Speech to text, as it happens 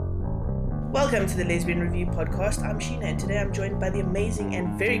Welcome to the Lesbian Review podcast. I'm Sheena, and today I'm joined by the amazing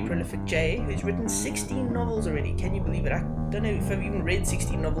and very prolific Jay, who's written 16 novels already. Can you believe it? I don't know if I've even read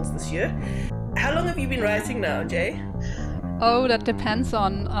 16 novels this year. How long have you been writing now, Jay? Oh, that depends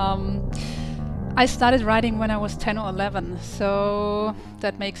on. I started writing when I was 10 or 11, so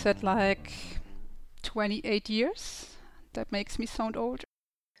that makes it like 28 years. That makes me sound old.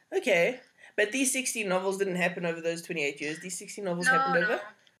 Okay, but these 16 novels didn't happen over those 28 years. These 16 novels happened over?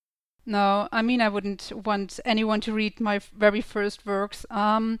 No, I mean, I wouldn't want anyone to read my very first works.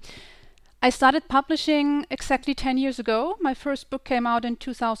 I started publishing exactly 10 years ago. My first book came out in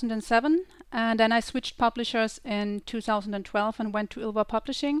 2007, and then I switched publishers in 2012 and went to Ylva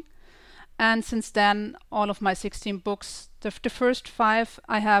Publishing. And since then, all of my 16 books, the first 5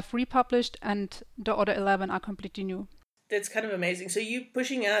 I have republished, and the other 11 are completely new. That's kind of amazing. So you're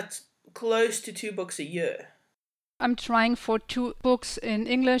pushing out close to 2 books a year. I'm trying for 2 books in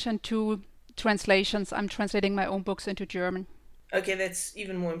English and 2 translations. I'm translating my own books into German. Okay, that's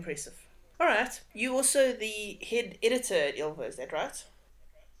even more impressive. All right. You're also the head editor at Ylva, is that right?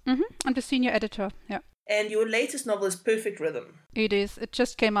 I'm the senior editor, yeah. And your latest novel is Perfect Rhythm. It is. It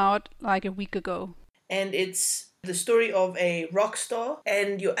just came out like a week ago. And it's the story of a rock star,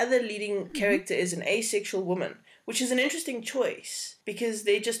 and your other leading character is an asexual woman, which is an interesting choice because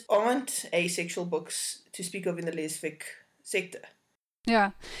there just aren't asexual books to speak of in the lesfic sector.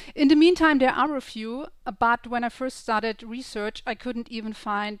 Yeah. In the meantime, there are a few, but when I first started research, I couldn't even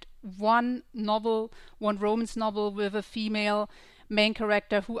find one romance novel with a female main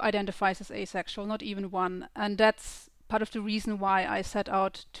character who identifies as asexual, not even one. And that's part of the reason why I set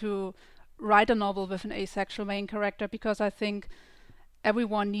out to write a novel with an asexual main character, because I think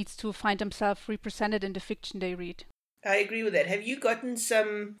everyone needs to find themselves represented in the fiction they read. I agree with that. Have you gotten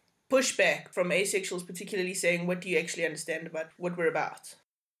some pushback from asexuals, particularly saying, what do you actually understand about what we're about?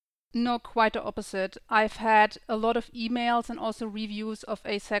 No, quite the opposite. I've had a lot of emails and also reviews of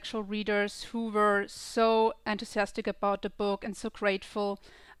asexual readers who were so enthusiastic about the book and so grateful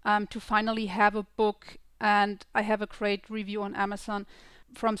to finally have a book. And I have a great review on Amazon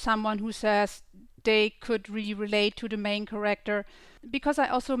from someone who says they could really relate to the main character, because I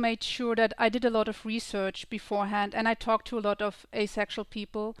also made sure that I did a lot of research beforehand and I talked to a lot of asexual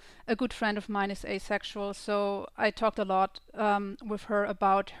people. A good friend of mine is asexual, so I talked a lot with her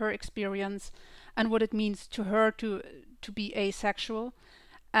about her experience and what it means to her to be asexual.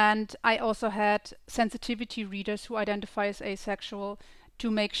 And I also had sensitivity readers who identify as asexual to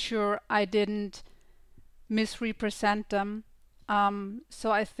make sure I didn't misrepresent them.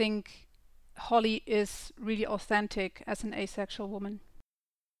 So I think Holly is really authentic as an asexual woman.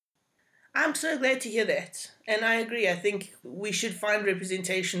 I'm so glad to hear that. And I agree. I think we should find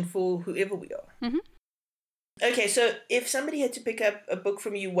representation for whoever we are. Mm-hmm. Okay, so if somebody had to pick up a book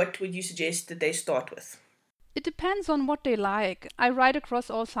from you, what would you suggest that they start with? It depends on what they like. I write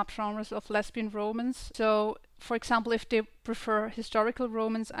across all subgenres of lesbian romance. So, for example, if they prefer historical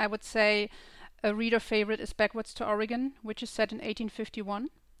romance, I would say a reader favorite is Backwards to Oregon, which is set in 1851.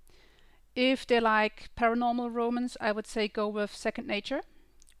 If they like paranormal romance, I would say go with Second Nature,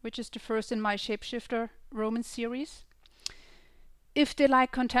 which is the first in my Shapeshifter romance series. If they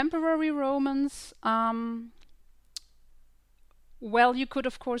like contemporary romance, well, you could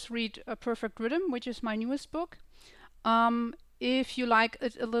of course read A Perfect Rhythm, which is my newest book. If you like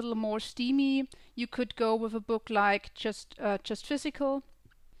it a little more steamy, you could go with a book like Just Physical.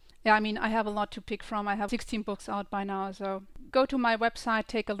 Yeah, I mean, I have a lot to pick from. I have 16 books out by now, so go to my website,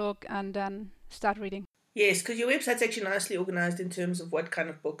 take a look, and then start reading. Yes, because your website's actually nicely organized in terms of what kind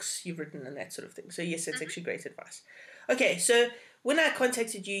of books you've written and that sort of thing. So yes, that's actually great advice. Okay, so when I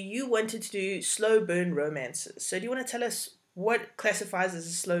contacted you, you wanted to do slow burn romances. So do you want to tell us what classifies as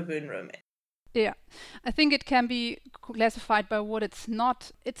a slow burn romance? Yeah, I think it can be classified by what it's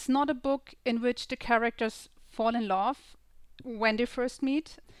not. It's not a book in which the characters fall in love when they first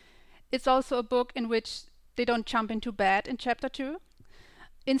meet. It's also a book in which they don't jump into bed in chapter 2.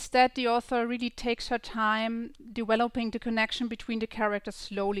 Instead, the author really takes her time developing the connection between the characters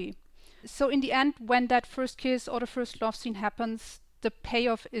slowly. So in the end, when that first kiss or the first love scene happens, the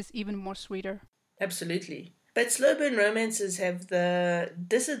payoff is even more sweeter. Absolutely. But slow burn romances have the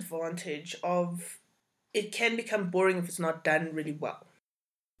disadvantage of it can become boring if it's not done really well.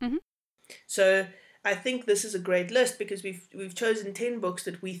 Mm-hmm. So I think this is a great list because we've chosen 10 books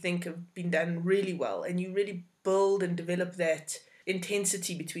that we think have been done really well, and you really build and develop that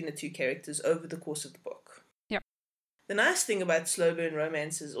intensity between the two characters over the course of the book. Yep. The nice thing about slow burn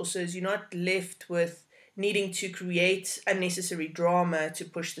romances also is you're not left with needing to create unnecessary drama to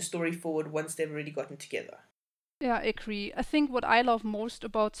push the story forward once they've already gotten together. Yeah, I agree. I think what I love most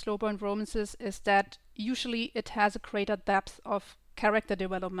about slow burn romances is that usually it has a greater depth of character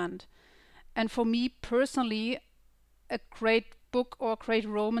development. And for me personally, a great book or great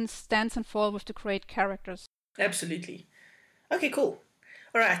romance stands and falls with the great characters. Absolutely. Okay, cool.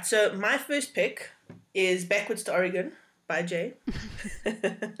 All right, so my first pick is Backwards to Oregon by Jay.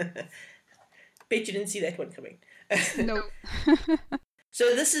 Bet you didn't see that one coming. No.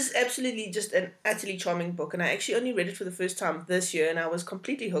 So this is absolutely just an utterly charming book, and I actually only read it for the first time this year, and I was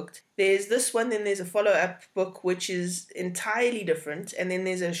completely hooked. There's this one, then there's a follow-up book which is entirely different, and then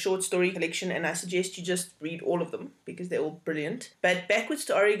there's a short story collection, and I suggest you just read all of them because they're all brilliant. But Backwards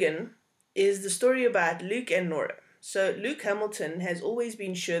to Oregon is the story about Luke and Nora. So Luke Hamilton has always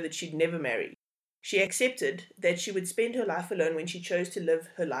been sure that she'd never marry. She accepted that she would spend her life alone when she chose to live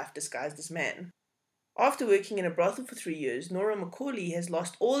her life disguised as man. After working in a brothel for 3 years, Nora Macaulay has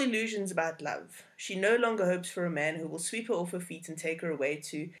lost all illusions about love. She no longer hopes for a man who will sweep her off her feet and take her away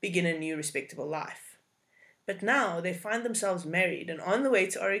to begin a new respectable life. But now they find themselves married and on the way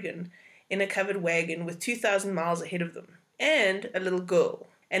to Oregon in a covered wagon with 2,000 miles ahead of them, and a little girl.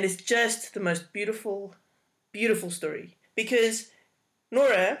 And it's just the most beautiful, beautiful story. Because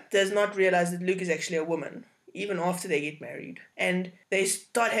Nora does not realize that Luke is actually a woman, even after they get married. And they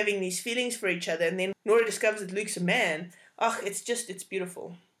start having these feelings for each other, and then Nora discovers that Luke's a man. It's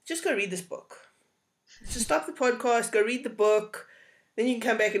beautiful. Just go read this book. So stop the podcast, go read the book, then you can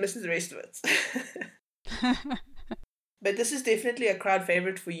come back and listen to the rest of it. But this is definitely a crowd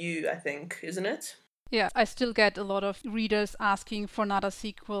favorite for you, I think, isn't it? Yeah, I still get a lot of readers asking for another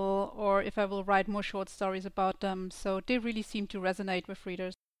sequel or if I will write more short stories about them. So they really seem to resonate with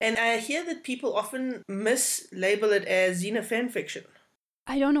readers. And I hear that people often mislabel it as Xena fanfiction.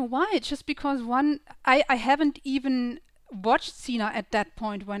 I don't know why. It's just because I haven't even watched Xena at that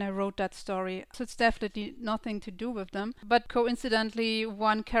point when I wrote that story. So it's definitely nothing to do with them. But coincidentally,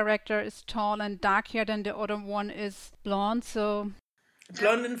 one character is tall and dark haired and the other one is blonde. So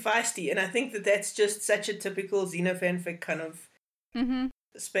blonde and feisty, and I think that that's just such a typical Xena fanfic kind of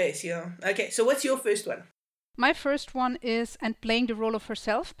space, yeah. Okay, so what's your first one? My first one is And Playing the Role of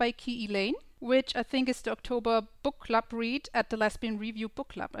Herself by Key Elaine, which I think is the October book club read at the Lesbian Review Book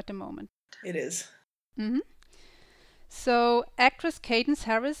Club at the moment. It is. So, actress Cadence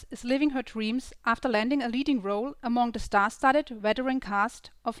Harris is living her dreams after landing a leading role among the star-studded veteran cast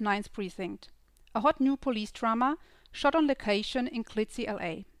of Ninth Precinct, a hot new police drama shot on location in glitzy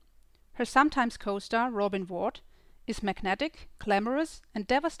LA. Her sometimes co-star, Robin Ward, is magnetic, glamorous, and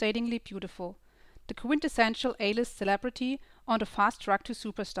devastatingly beautiful, the quintessential A-list celebrity on the fast track to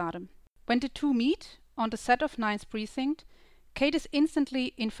superstardom. When the two meet on the set of Ninth Precinct, Kate is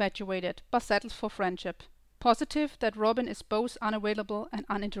instantly infatuated, but settles for friendship, positive that Robin is both unavailable and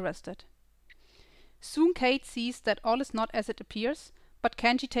uninterested. Soon Kate sees that all is not as it appears, but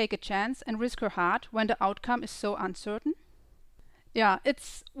can she take a chance and risk her heart when the outcome is so uncertain? Yeah,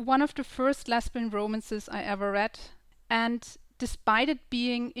 it's one of the first lesbian romances I ever read, and despite it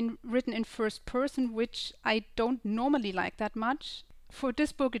being written in first person, which I don't normally like that much, for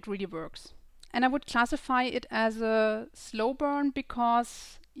this book it really works. And I would classify it as a slow burn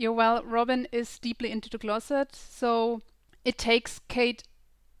because, Robin is deeply into the closet, so it takes Kate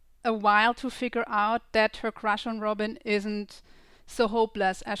a while to figure out that her crush on Robin isn't so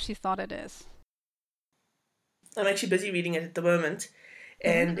hopeless as she thought it is. I'm actually busy reading it at the moment,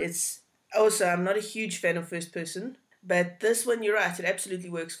 and it's also, I'm not a huge fan of first person, but this one, you're right, it absolutely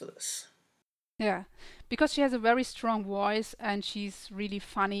works for this. Yeah, because she has a very strong voice and she's really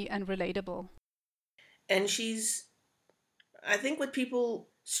funny and relatable. And I think what people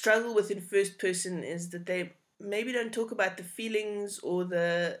struggle with in first person is that they maybe don't talk about the feelings or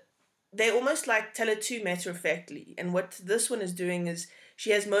they almost like tell it too matter-of-factly. And what this one is doing is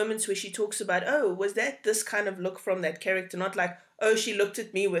she has moments where she talks about, oh, was that this kind of look from that character? Not like, oh, she looked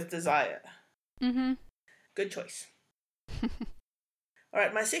at me with desire. Good choice. All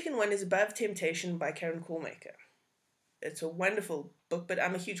right, my second one is Above Temptation by Karen Coolmaker. It's a wonderful book, but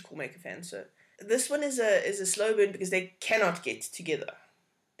I'm a huge Coolmaker fan, so this one is a slow burn because they cannot get together.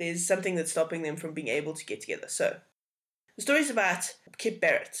 There's something that's stopping them from being able to get together. So the story is about Kip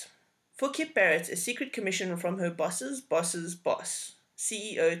Barrett. For Kip Barrett, a secret commission from her boss's boss's boss,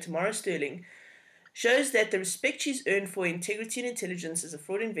 CEO Tamara Sterling, shows that the respect she's earned for integrity and intelligence as a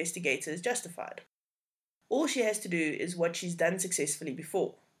fraud investigator is justified. All she has to do is what she's done successfully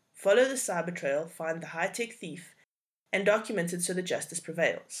before: follow the cyber trail, find the high-tech thief, and document it so that justice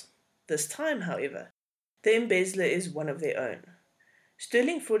prevails. This time, however, the embezzler is one of their own.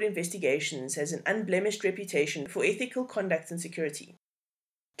 Sterling Fraud Investigations has an unblemished reputation for ethical conduct and security.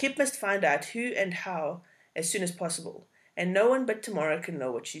 Kip must find out who and how as soon as possible, and no one but Tamara can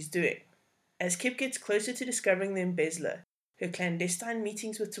know what she's doing. As Kip gets closer to discovering the embezzler, her clandestine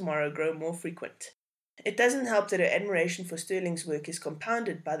meetings with Tamara grow more frequent. It doesn't help that her admiration for Sterling's work is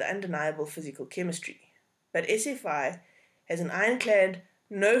compounded by the undeniable physical chemistry. But SFI has an ironclad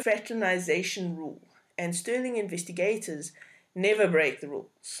no fraternization rule, and Sterling investigators never break the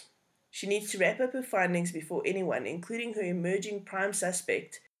rules. She needs to wrap up her findings before anyone, including her emerging prime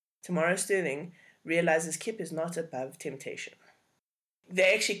suspect, Tamara Sterling, realizes Kip is not above temptation.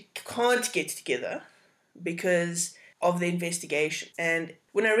 They actually can't get together because of the investigation. And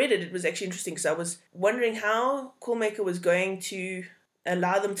when I read it, it was actually interesting because I was wondering how Coolmaker was going to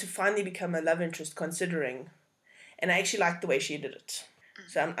allow them to finally become a love interest, considering. And I actually liked the way she did it.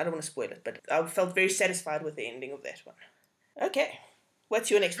 So I don't want to spoil it, but I felt very satisfied with the ending of that one. Okay,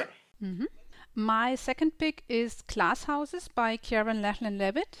 what's your next one? Mm-hmm. My second pick is Glass Houses by Kieran Lachlan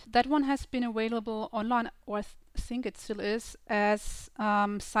Levitt. That one has been available online, or I think it still is, as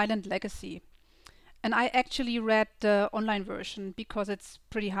Silent Legacy. And I actually read the online version because it's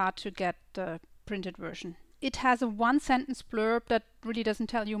pretty hard to get the printed version. It has a one-sentence blurb that really doesn't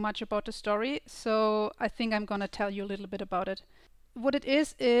tell you much about the story, so I think I'm gonna tell you a little bit about it. What it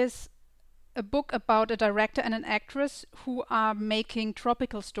is a book about a director and an actress who are making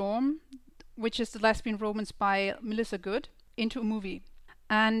Tropical Storm, which is the lesbian romance by Melissa Good, into a movie.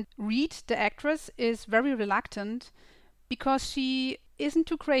 And Reed, the actress, is very reluctant because she isn't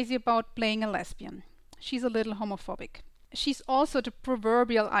too crazy about playing a lesbian. She's a little homophobic. She's also the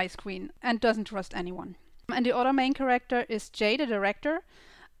proverbial ice queen and doesn't trust anyone. And the other main character is Jay, the director,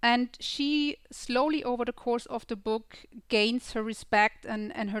 and she slowly over the course of the book gains her respect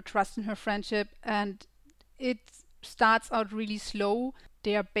and her trust in her friendship, and it starts out really slow.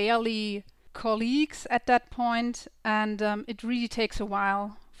 They are barely colleagues at that point, and it really takes a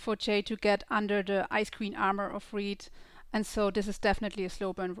while for Jay to get under the Ice Queen armor of Reed, and so this is definitely a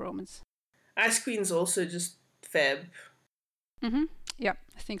slow burn romance. Ice Queen's also just fab. Mm-hmm. Yeah,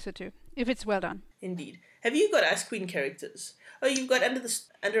 I think so too, if it's well done. Indeed. Have you got Ice Queen characters? Oh, you've got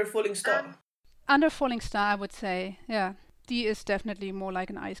Under a Falling Star. Under a Falling Star, I would say. Yeah, Dee is definitely more like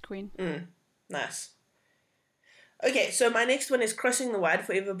an Ice Queen. Nice. Okay, so my next one is Crossing the Wide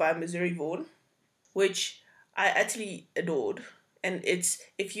Forever by Missouri Vaughn, which I utterly adored. And it's,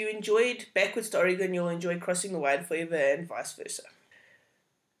 if you enjoyed Backwards to Oregon, you'll enjoy Crossing the Wide Forever, and vice versa.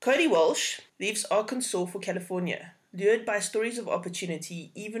 Cody Walsh leaves Arkansas for California, lured by stories of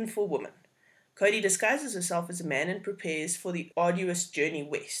opportunity even for women. Cody disguises herself as a man and prepares for the arduous journey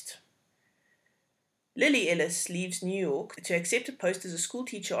west. Lily Ellis leaves New York to accept a post as a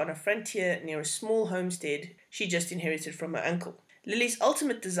schoolteacher on a frontier near a small homestead she just inherited from her uncle. Lily's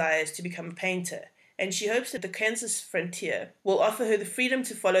ultimate desire is to become a painter, and she hopes that the Kansas frontier will offer her the freedom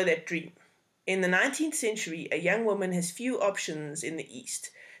to follow that dream. In the 19th century, a young woman has few options in the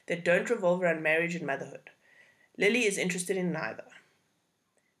East that don't revolve around marriage and motherhood. Lily is interested in neither.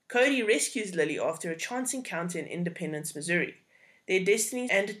 Cody rescues Lily after a chance encounter in Independence, Missouri. Their destinies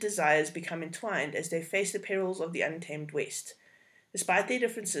and desires become entwined as they face the perils of the untamed West. Despite their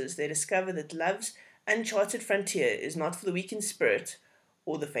differences, they discover that love's uncharted frontier is not for the weak in spirit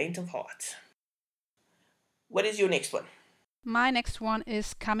or the faint of heart. What is your next one? My next one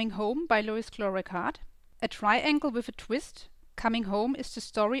is Coming Home by Lois Cloracard. A triangle with a twist, Coming Home is the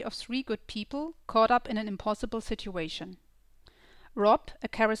story of three good people caught up in an impossible situation. Rob, a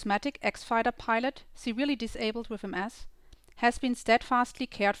charismatic ex-fighter pilot, severely disabled with MS, has been steadfastly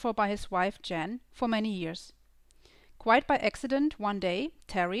cared for by his wife Jan for many years. Quite by accident, one day,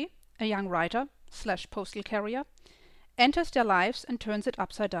 Terry, a young writer/postal carrier, enters their lives and turns it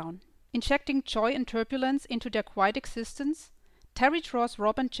upside down. Injecting joy and turbulence into their quiet existence, Terry draws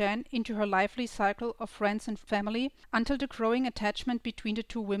Rob and Jan into her lively cycle of friends and family until the growing attachment between the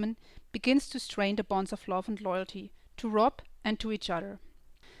two women begins to strain the bonds of love and loyalty to Rob and to each other.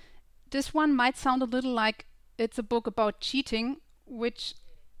 This one might sound a little like it's a book about cheating, which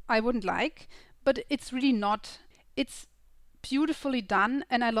I wouldn't like, but it's really not. It's beautifully done,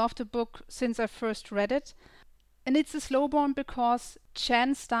 and I love the book since I first read it. And it's a slow burn because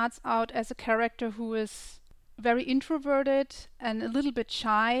Jan starts out as a character who is very introverted and a little bit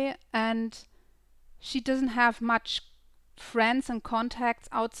shy, and she doesn't have much friends and contacts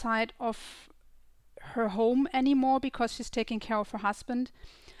outside of her home anymore because she's taking care of her husband.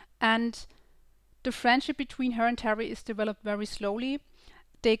 And the friendship between her and Terry is developed very slowly.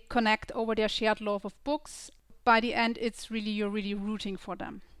 They connect over their shared love of books. By the end, you're really rooting for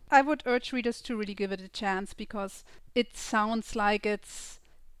them. I would urge readers to really give it a chance because it sounds like it's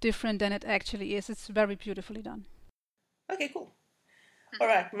different than it actually is. It's very beautifully done. Okay, cool.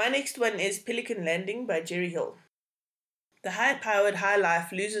 Alright, my next one is Pelican Landing by Jerry Hill. The high-powered high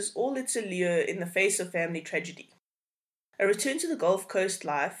life loses all its allure in the face of family tragedy. A return to the Gulf Coast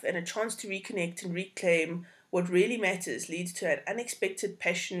life and a chance to reconnect and reclaim what really matters leads to an unexpected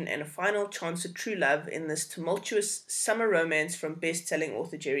passion and a final chance at true love in this tumultuous summer romance from best-selling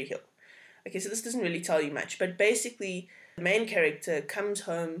author Jerry Hill. Okay, so this doesn't really tell you much, but basically the main character comes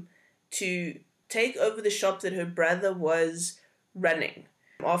home to take over the shop that her brother was running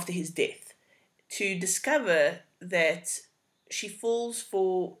after his death, to discover that she falls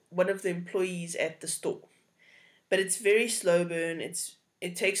for one of the employees at the store. But it's very slow burn.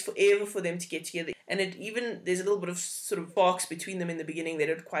 It takes forever for them to get together. And there's a little bit of sort of sparks between them in the beginning. They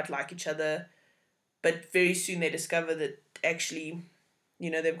don't quite like each other. But very soon they discover that actually,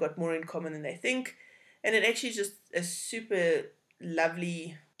 they've got more in common than they think. And it actually is just a super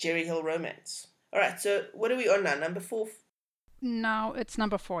lovely Jerry Hill romance. Alright, so what are we on now? Number 4? Now it's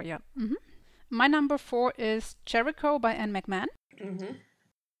number 4, yeah. My number 4 is Jericho by Anne McMahon.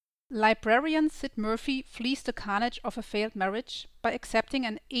 Librarian Sid Murphy flees the carnage of a failed marriage by accepting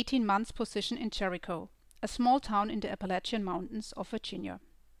an 18-month position in Jericho, a small town in the Appalachian Mountains of Virginia.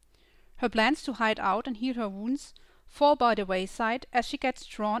 Her plans to hide out and heal her wounds fall by the wayside as she gets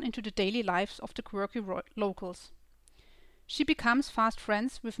drawn into the daily lives of the quirky locals. She becomes fast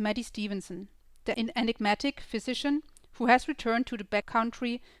friends with Maddie Stevenson, the enigmatic physician who has returned to the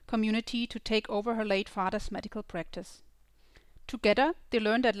backcountry community to take over her late father's medical practice. Together, they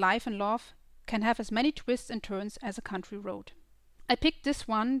learn that life and love can have as many twists and turns as a country road. I picked this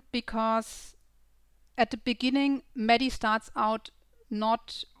one because at the beginning, Maddie starts out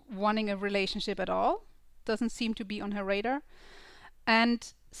not wanting a relationship at all, doesn't seem to be on her radar,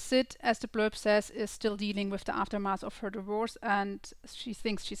 and Sid, as the blurb says, is still dealing with the aftermath of her divorce and she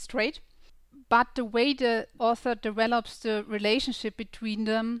thinks she's straight. But the way the author develops the relationship between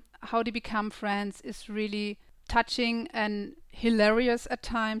them, how they become friends, is really touching and hilarious at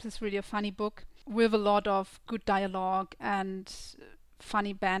times. It's really a funny book with a lot of good dialogue and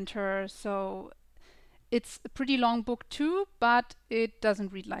funny banter. So it's a pretty long book too, but it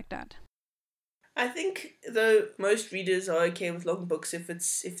doesn't read like that. I think though most readers are okay with long books if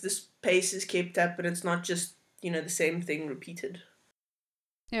this pace is kept up and it's not just, the same thing repeated.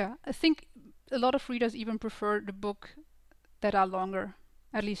 Yeah, I think a lot of readers even prefer the book that are longer,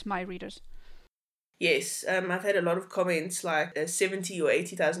 at least my readers. Yes, I've had a lot of comments like a 70 or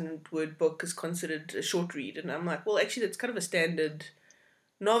 80,000 word book is considered a short read, and I'm like, well, actually, that's kind of a standard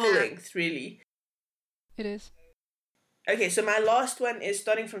novel length, really. It is. Okay, so my last one is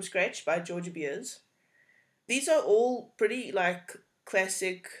Starting from Scratch by Georgia Beers. These are all pretty,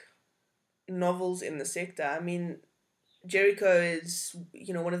 classic novels in the sector. I mean, Jericho is,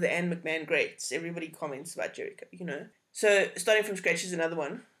 one of the Anne McMahon greats. Everybody comments about Jericho, So Starting from Scratch is another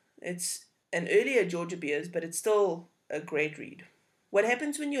one. It's an earlier Georgia Beers, but it's still a great read. What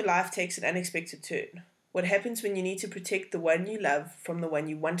happens when your life takes an unexpected turn? What happens when you need to protect the one you love from the one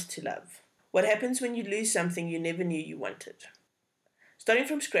you want to love? What happens when you lose something you never knew you wanted? Starting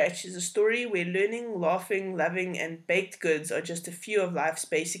from Scratch is a story where learning, laughing, loving, and baked goods are just a few of life's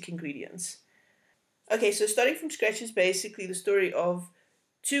basic ingredients. Okay, so Starting from Scratch is basically the story of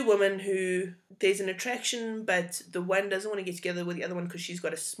two women who there's an attraction, but the one doesn't want to get together with the other one because she's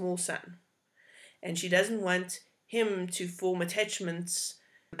got a small son. And she doesn't want him to form attachments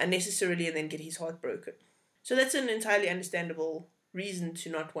unnecessarily and then get his heart broken. So that's an entirely understandable reason to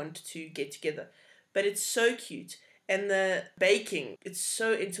not want to get together. But it's so cute. And the baking, it's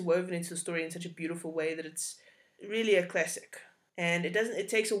so interwoven into the story in such a beautiful way that it's really a classic. And it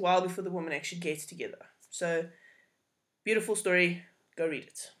takes a while before the woman actually gets together. So, beautiful story. Go read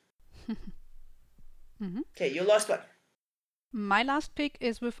it. Okay, your last one. My last pick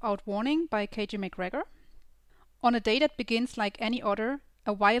is Without Warning by K.J. McGregor. On a day that begins like any other,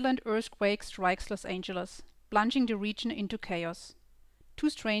 a violent earthquake strikes Los Angeles, plunging the region into chaos. Two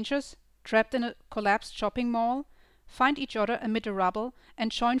strangers, trapped in a collapsed shopping mall, find each other amid the rubble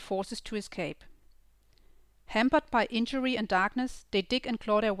and join forces to escape. Hampered by injury and darkness, they dig and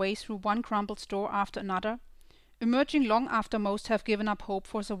claw their way through one crumbled store after another, emerging long after most have given up hope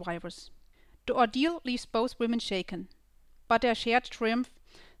for survivors. The ordeal leaves both women shaken, but their shared triumph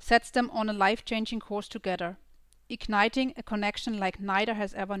sets them on a life-changing course together, igniting a connection like neither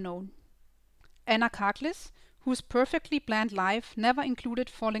has ever known. Anna Karklis, whose perfectly planned life never included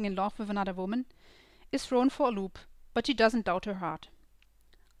falling in love with another woman, is thrown for a loop, but she doesn't doubt her heart.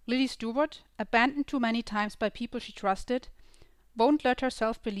 Lily Stewart, abandoned too many times by people she trusted, won't let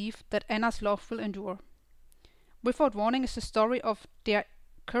herself believe that Anna's love will endure. Without Warning is the story of their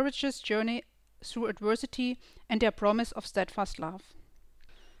courageous journey through adversity and their promise of steadfast love.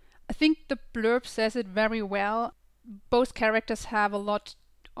 I think the blurb says it very well. Both characters have a lot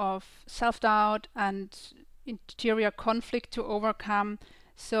of self-doubt and interior conflict to overcome,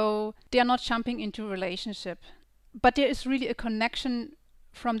 so they are not jumping into a relationship. But there is really a connection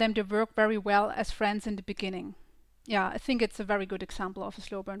from them. They work very well as friends in the beginning. Yeah, I think it's a very good example of a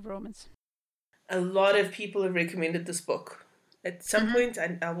slow burn romance. A lot of people have recommended this book. At some point,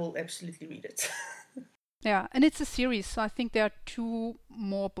 I will absolutely read it. Yeah, and it's a series, so I think there are 2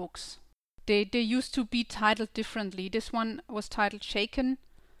 more books. They used to be titled differently. This one was titled Shaken,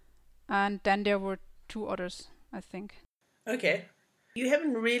 and then there were 2 others, I think. Okay. You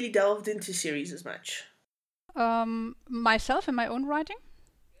haven't really delved into series as much. Myself in my own writing?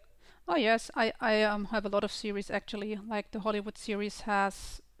 Oh yes, I have a lot of series actually. Like the Hollywood series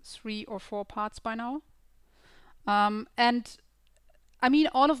has 3 or 4 parts by now. And I mean,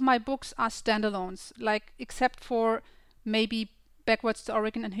 all of my books are standalones, like except for maybe Backwards to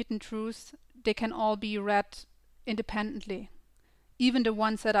Oregon and Hidden Truths, they can all be read independently. Even the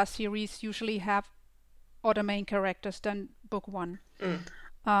ones that are series usually have other main characters than book 1.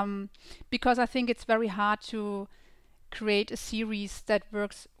 Because I think it's very hard to create a series that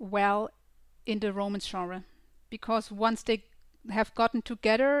works well in the romance genre. Because once they have gotten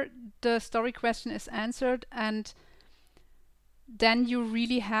together, the story question is answered, and then you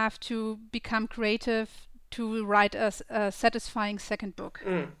really have to become creative to write a satisfying second book.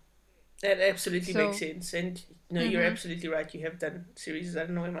 That absolutely makes sense. And no, you're absolutely right. You have done series. I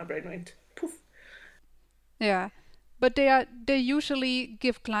don't know where my brain went. Poof. Yeah, but they usually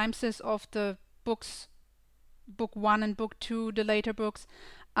give glimpses of the books, book 1 and book 2, the later books,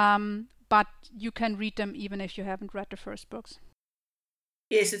 but you can read them even if you haven't read the first books.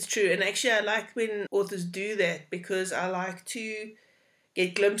 Yes, it's true. And actually, I like when authors do that, because I like to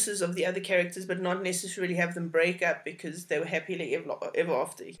get glimpses of the other characters, but not necessarily have them break up because they were happily ever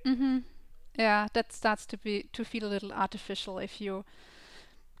after. Yeah, that starts to feel a little artificial if you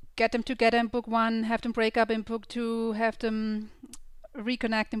get them together in book 1, have them break up in book 2, have them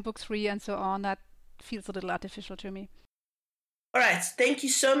reconnect in book 3, and so on. That feels a little artificial to me. All right. Thank you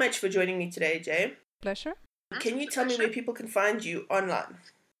so much for joining me today, Jay. Pleasure. Can you tell me where people can find you online?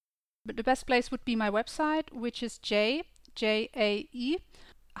 But the best place would be my website, which is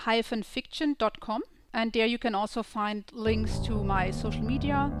jae-fiction.com. And there you can also find links to my social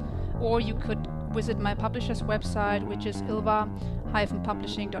media, or you could visit my publisher's website, which is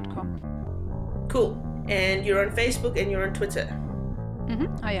ilva-publishing.com. Cool. And you're on Facebook and you're on Twitter?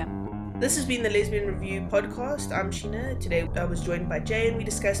 I am. This has been the Lesbian Review podcast. I'm Sheena. Today I was joined by Jay and we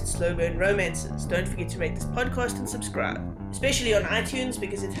discussed slow burn romances. Don't forget to rate this podcast and subscribe, especially on iTunes,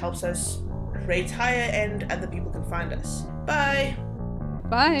 because it helps us rate higher and other people can find us. Bye!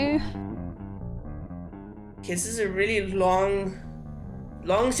 Bye! Okay, this is a really long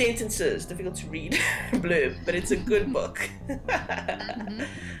sentences, difficult to read blurb, but it's a good book.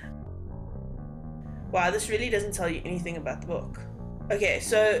 Wow, this really doesn't tell you anything about the book. Okay,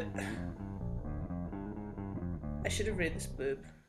 so I should have read this blurb.